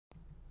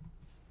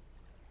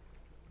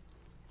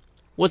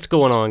What's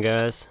going on,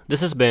 guys?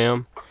 This is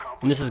Bam,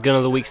 and this is Gun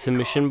of the Week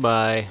submission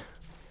by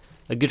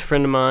a good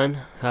friend of mine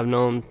I've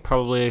known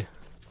probably,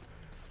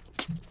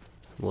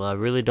 well, I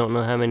really don't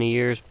know how many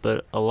years,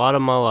 but a lot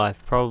of my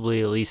life,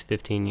 probably at least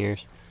 15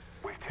 years.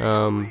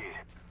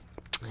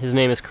 His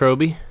name is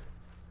Kroby.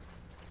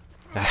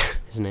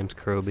 His name's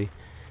Kroby.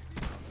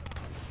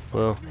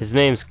 Well, his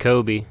name's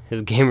Kobe.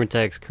 His gamer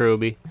tag's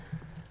Kroby.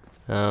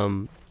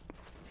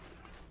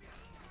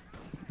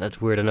 That's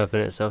weird enough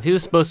in itself. He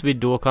was supposed to be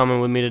dual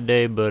common with me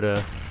today,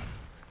 but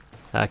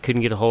I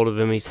couldn't get a hold of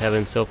him. He's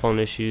having cell phone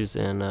issues,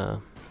 and I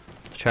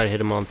tried to hit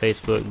him on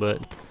Facebook,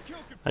 but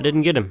I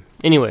didn't get him.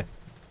 Anyway,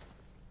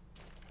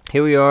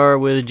 here we are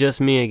with just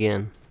me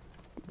again.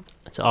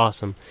 It's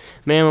awesome.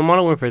 Man, when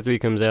Modern Warfare 3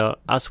 comes out,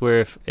 I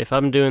swear, if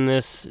I'm doing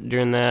this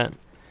during that,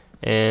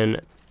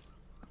 and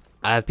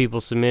I have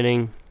people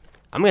submitting,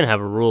 I'm going to have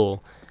a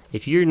rule.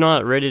 If you're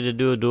not ready to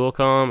do a dual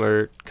comm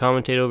or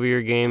commentate over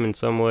your game in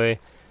some way,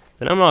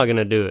 then I'm not going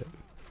to do it.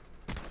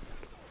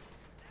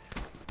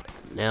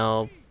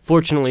 Now,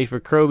 fortunately for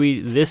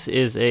Kroby, this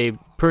is a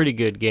pretty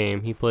good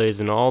game. He plays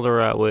in all the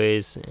right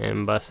ways,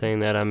 and by saying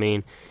that I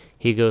mean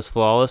he goes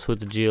flawless with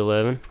the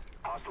G11.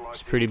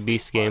 It's pretty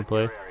beast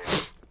gameplay.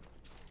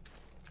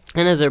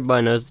 And as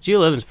everybody knows, the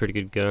G11 is a pretty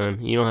good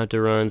gun. You don't have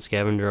to run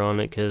scavenger on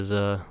it because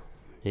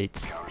it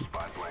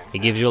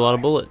gives you a lot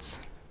of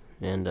bullets,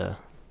 and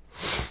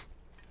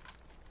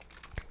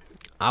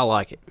I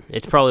like it.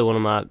 It's probably one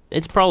of my.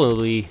 It's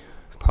probably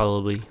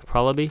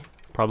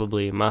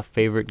my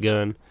favorite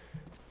gun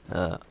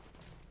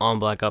on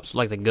Black Ops,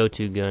 like the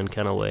go-to gun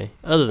kind of way,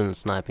 other than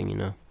sniping, you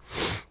know.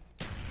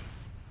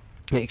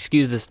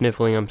 Excuse the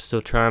sniffling. I'm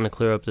still trying to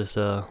clear up this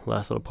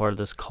last little part of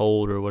this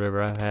cold or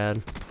whatever I've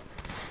had.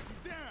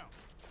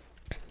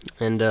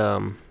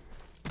 And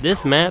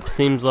this map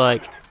seems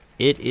like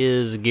it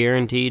is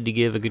guaranteed to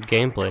give a good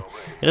gameplay.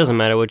 It doesn't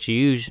matter what you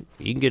use,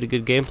 you can get a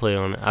good gameplay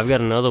on it. I've got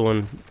another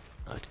one,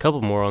 a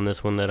couple more on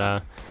this one that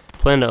I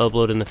plan to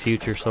upload in the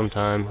future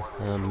sometime.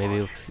 Maybe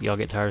if y'all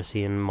get tired of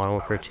seeing Modern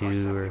Warfare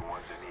 2 or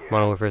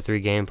Modern Warfare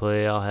 3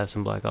 gameplay, I'll have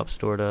some Black Ops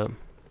stored up.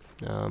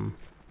 I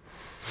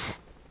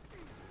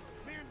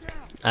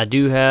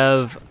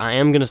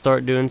am going to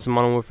start doing some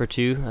Modern Warfare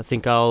 2. I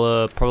think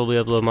I'll probably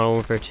upload Modern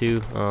Warfare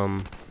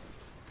 2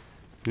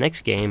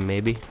 next game,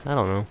 maybe. I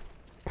don't know.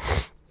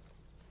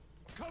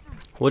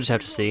 We'll just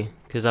have to see,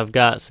 because I've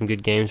got some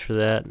good games for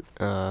that.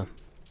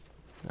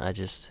 I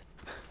just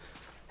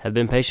have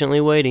been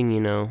patiently waiting, you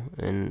know,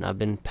 and I've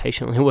been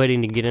patiently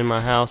waiting to get in my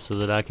house so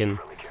that I can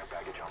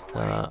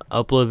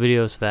upload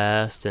videos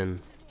fast and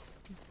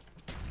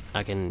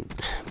I can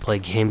play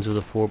games with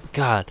a 4.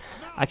 God,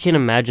 I can't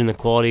imagine the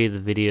quality of the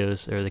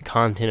videos or the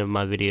content of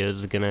my videos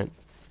is gonna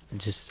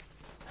just.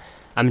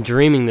 I'm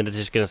dreaming that it's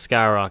just gonna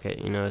skyrocket.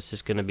 You know, it's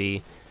just gonna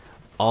be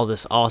all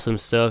this awesome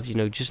stuff. You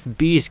know, just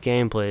beast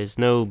gameplays.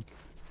 No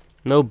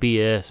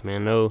BS,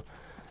 man. No,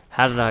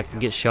 how did I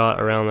get shot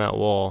around that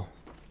wall?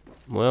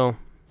 Well,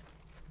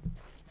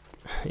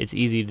 it's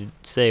easy to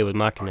say with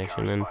my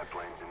connection, and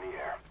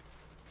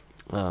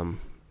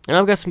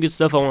I've got some good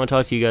stuff I want to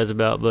talk to you guys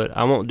about, but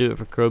I won't do it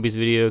for Kroby's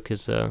video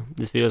because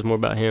this video is more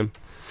about him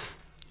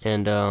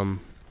and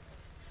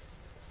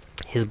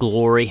his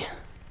glory.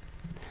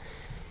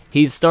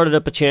 He's started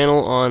up a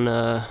channel on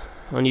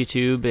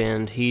YouTube,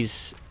 and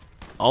he's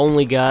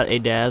only got a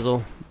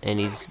dazzle, and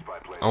he's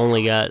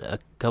only got a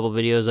couple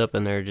videos up,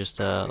 and they're just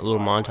little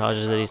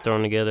montages that he's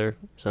throwing together,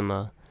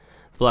 some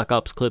Black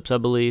Ops clips, I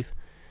believe.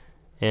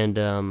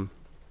 And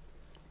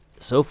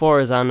so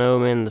far as I know,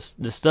 man,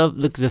 the stuff,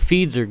 the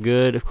feeds are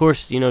good. Of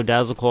course, you know,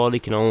 dazzle quality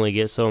can only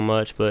get so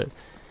much, but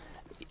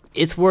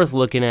it's worth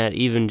looking at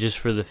even just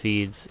for the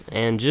feeds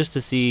and just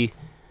to see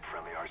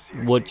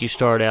what you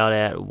start out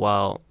at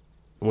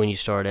when you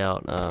start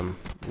out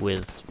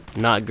with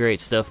not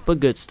great stuff but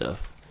good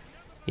stuff.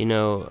 You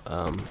know,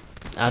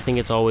 I think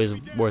it's always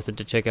worth it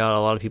to check out a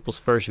lot of people's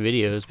first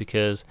videos,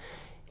 because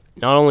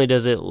not only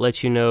does it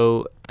let you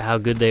know how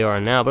good they are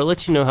now, but it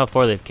lets you know how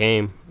far they've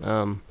came.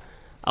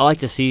 I like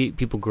to see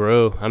people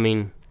grow. I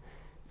mean,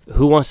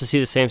 who wants to see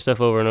the same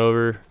stuff over and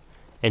over,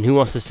 and who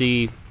wants to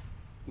see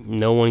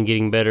no one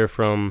getting better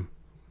from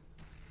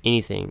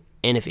anything?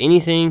 And if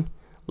anything,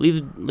 leave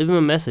them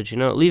a message, you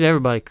know. Leave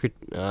everybody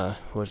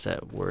what's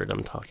that word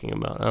I'm talking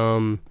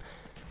about?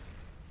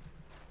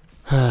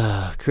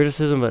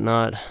 Criticism, but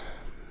not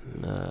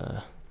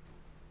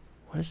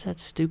what is that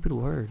stupid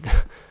word?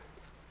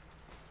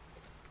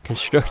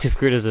 Constructive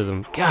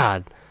criticism.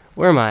 God,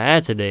 where am I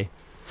at today?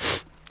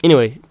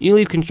 Anyway, you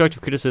leave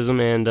constructive criticism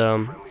and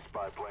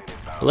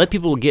let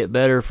people get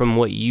better from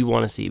what you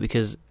want to see,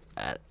 because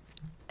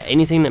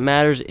anything that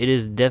matters, it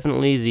is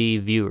definitely the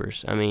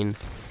viewers. I mean,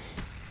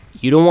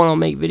 you don't want to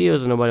make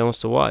videos that nobody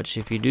wants to watch.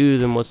 If you do,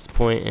 then what's the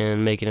point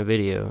in making a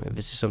video if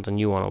it's just something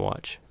you want to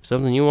watch? If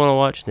something you want to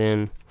watch,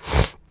 then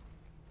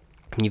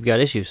you've got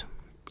issues.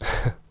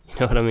 You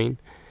know what I mean?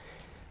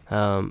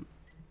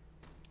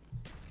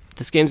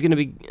 This game's going to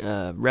be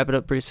wrapping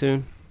up pretty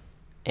soon,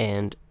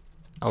 and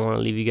I want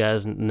to leave you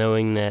guys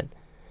knowing that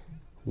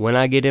when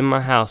I get in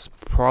my house,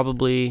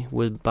 probably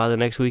by the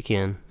next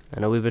weekend.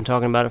 I know we've been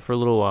talking about it for a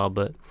little while,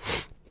 but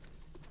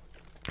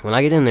when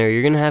I get in there,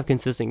 you're going to have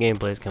consistent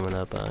gameplays coming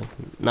up.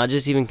 Not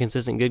just even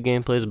consistent good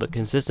gameplays, but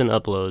consistent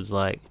uploads.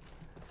 Like,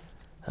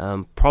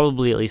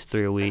 probably at least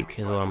 3 a week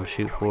is what I'm going to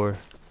shoot for.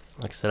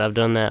 Like I said, I've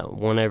done that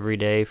one every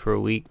day for a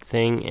week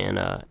thing, and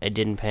it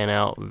didn't pan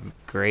out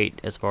great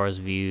as far as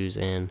views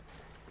and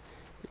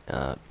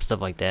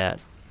stuff like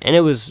that. And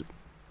it was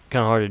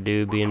kind of hard to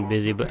do being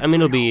busy, but I mean,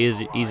 it'll be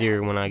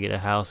easier when I get a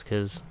house,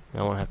 because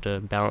I won't have to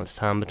balance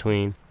time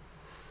between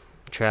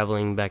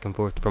traveling back and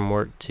forth from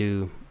work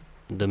to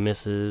the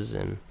missus,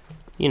 and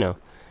you know,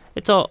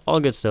 it's all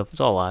good stuff. It's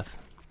all life.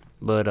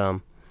 But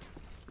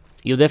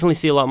you'll definitely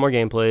see a lot more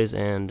gameplays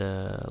and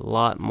a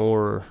lot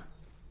more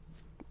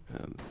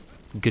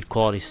good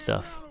quality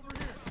stuff.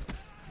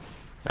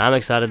 I'm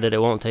excited that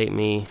it won't take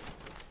me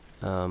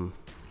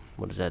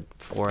what is that,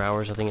 4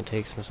 hours I think it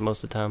takes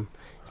most of the time.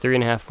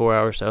 3.5 4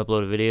 hours to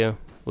upload a video,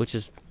 which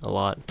is a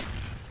lot.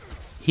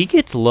 He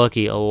gets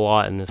lucky a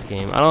lot in this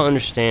game. I don't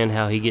understand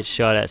how he gets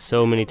shot at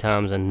so many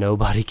times and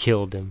nobody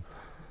killed him.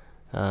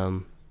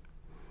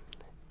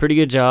 Pretty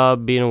good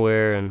job being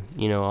aware and,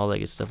 you know, all that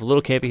good stuff. A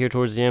little campy here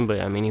towards the end, but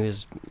I mean, he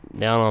was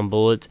down on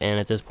bullets, and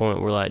at this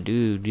point we're like,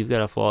 dude, you've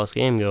got a flawless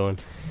game going.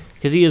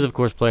 Because he is, of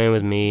course, playing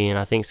with me, and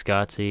I think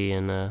Scottsy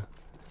and a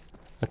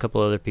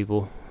couple other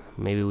people.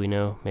 Maybe we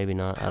know, maybe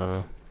not, I don't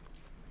know.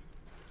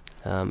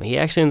 He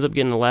actually ends up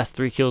getting the last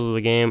 3 kills of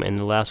the game, and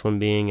the last one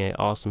being an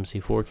awesome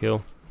C4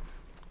 kill.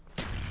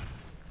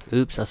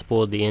 Oops, I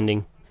spoiled the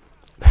ending.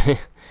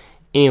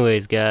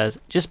 Anyways, guys,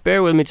 just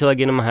bear with me till I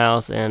get in my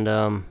house,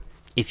 and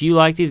if you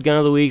like these Gun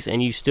of the Weeks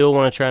and you still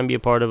want to try and be a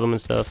part of them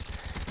and stuff,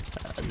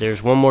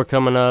 there's one more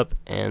coming up,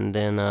 and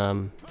then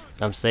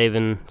I'm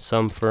saving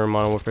some for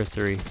Modern Warfare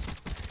 3.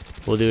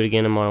 We'll do it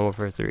again in Modern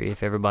Warfare 3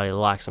 if everybody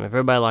likes them, if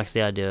everybody likes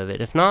the idea of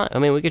it. If not, I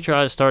mean, we could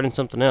try to start in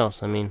something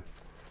else. I mean,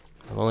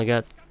 I've only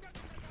got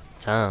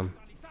time.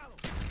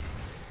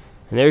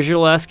 And there's your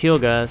last kill,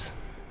 guys.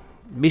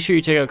 Be sure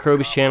you check out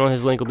Kroby's channel.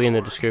 His link will be in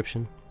the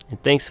description.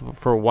 And thanks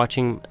for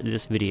watching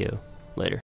this video. Later.